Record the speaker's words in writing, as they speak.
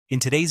In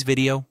today's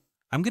video,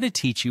 I'm going to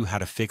teach you how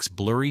to fix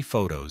blurry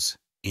photos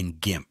in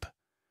GIMP.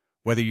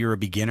 Whether you're a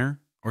beginner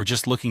or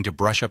just looking to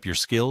brush up your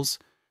skills,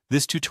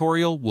 this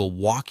tutorial will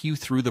walk you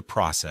through the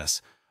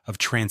process of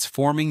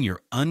transforming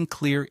your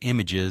unclear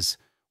images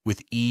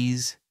with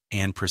ease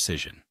and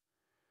precision.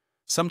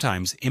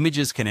 Sometimes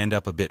images can end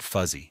up a bit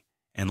fuzzy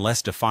and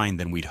less defined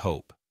than we'd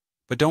hope.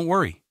 But don't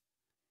worry.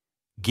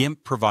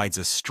 GIMP provides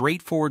a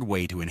straightforward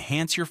way to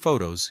enhance your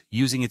photos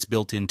using its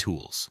built-in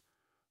tools.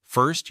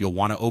 First, you'll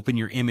want to open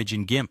your image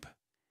in GIMP.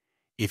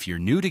 If you're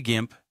new to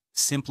GIMP,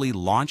 simply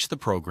launch the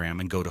program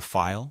and go to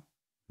File,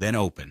 then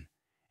Open,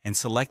 and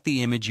select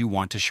the image you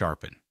want to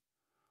sharpen.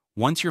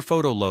 Once your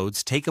photo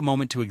loads, take a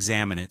moment to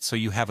examine it so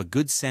you have a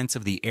good sense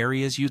of the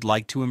areas you'd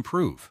like to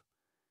improve.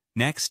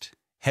 Next,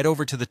 head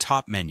over to the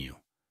top menu.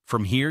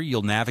 From here,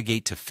 you'll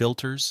navigate to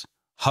Filters,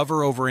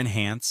 hover over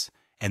Enhance,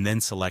 and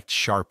then select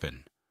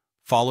Sharpen,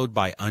 followed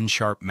by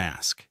Unsharp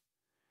Mask.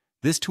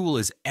 This tool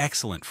is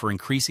excellent for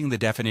increasing the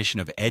definition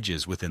of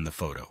edges within the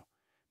photo,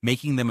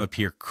 making them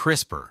appear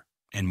crisper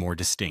and more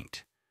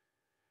distinct.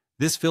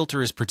 This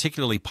filter is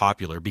particularly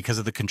popular because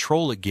of the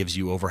control it gives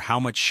you over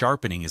how much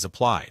sharpening is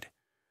applied.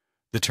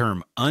 The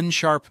term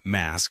Unsharp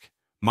Mask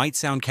might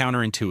sound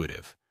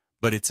counterintuitive,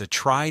 but it's a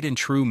tried and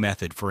true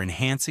method for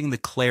enhancing the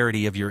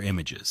clarity of your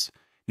images.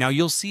 Now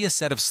you'll see a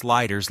set of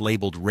sliders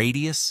labeled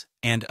Radius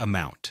and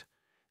Amount.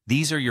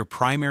 These are your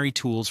primary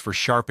tools for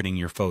sharpening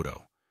your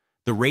photo.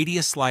 The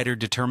radius slider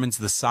determines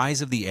the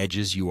size of the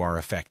edges you are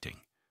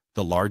affecting.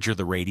 The larger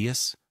the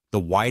radius, the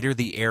wider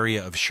the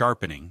area of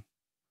sharpening,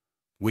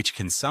 which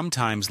can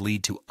sometimes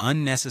lead to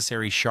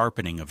unnecessary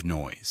sharpening of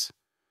noise.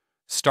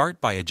 Start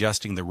by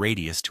adjusting the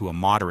radius to a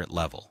moderate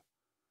level.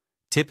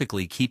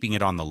 Typically, keeping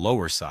it on the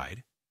lower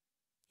side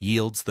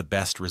yields the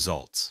best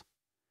results.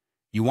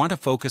 You want to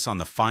focus on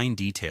the fine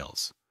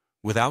details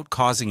without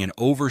causing an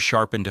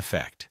over-sharpened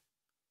effect.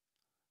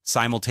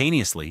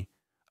 Simultaneously,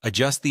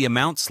 adjust the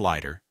amount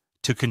slider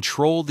to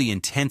control the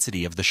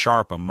intensity of the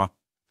sharpening.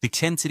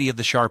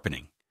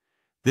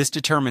 This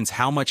determines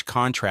how much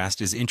contrast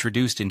is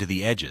introduced into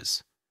the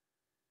edges.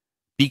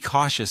 Be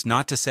cautious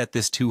not to set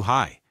this too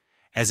high,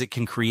 as it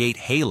can create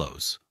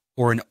halos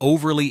or an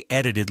overly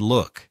edited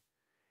look.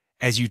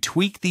 As you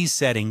tweak these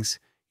settings,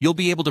 you'll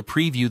be able to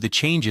preview the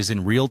changes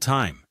in real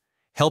time,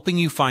 helping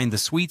you find the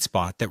sweet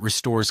spot that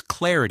restores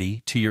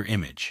clarity to your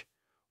image.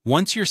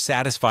 Once you're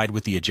satisfied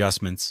with the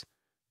adjustments,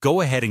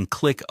 go ahead and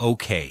click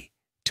OK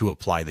to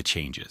apply the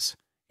changes.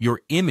 Your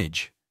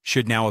image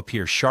should now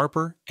appear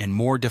sharper and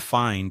more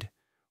defined,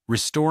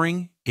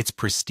 restoring its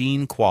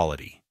pristine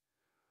quality.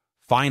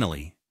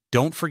 Finally,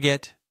 don't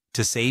forget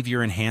to save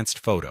your enhanced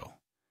photo.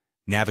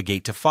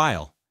 Navigate to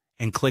File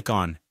and click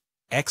on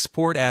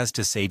Export As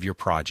to save your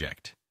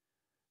project.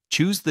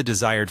 Choose the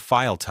desired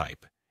file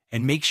type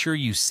and make sure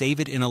you save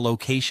it in a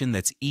location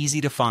that's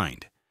easy to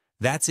find.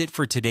 That's it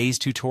for today's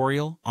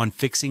tutorial on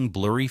fixing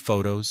blurry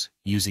photos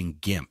using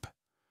GIMP.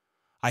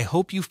 I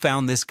hope you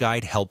found this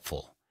guide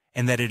helpful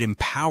and that it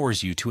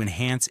empowers you to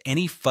enhance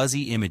any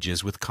fuzzy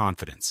images with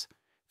confidence.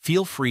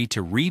 Feel free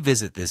to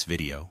revisit this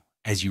video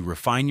as you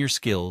refine your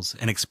skills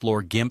and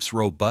explore GIMP's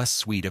robust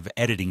suite of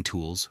editing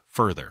tools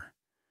further.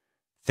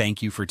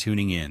 Thank you for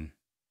tuning in,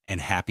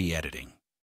 and happy editing.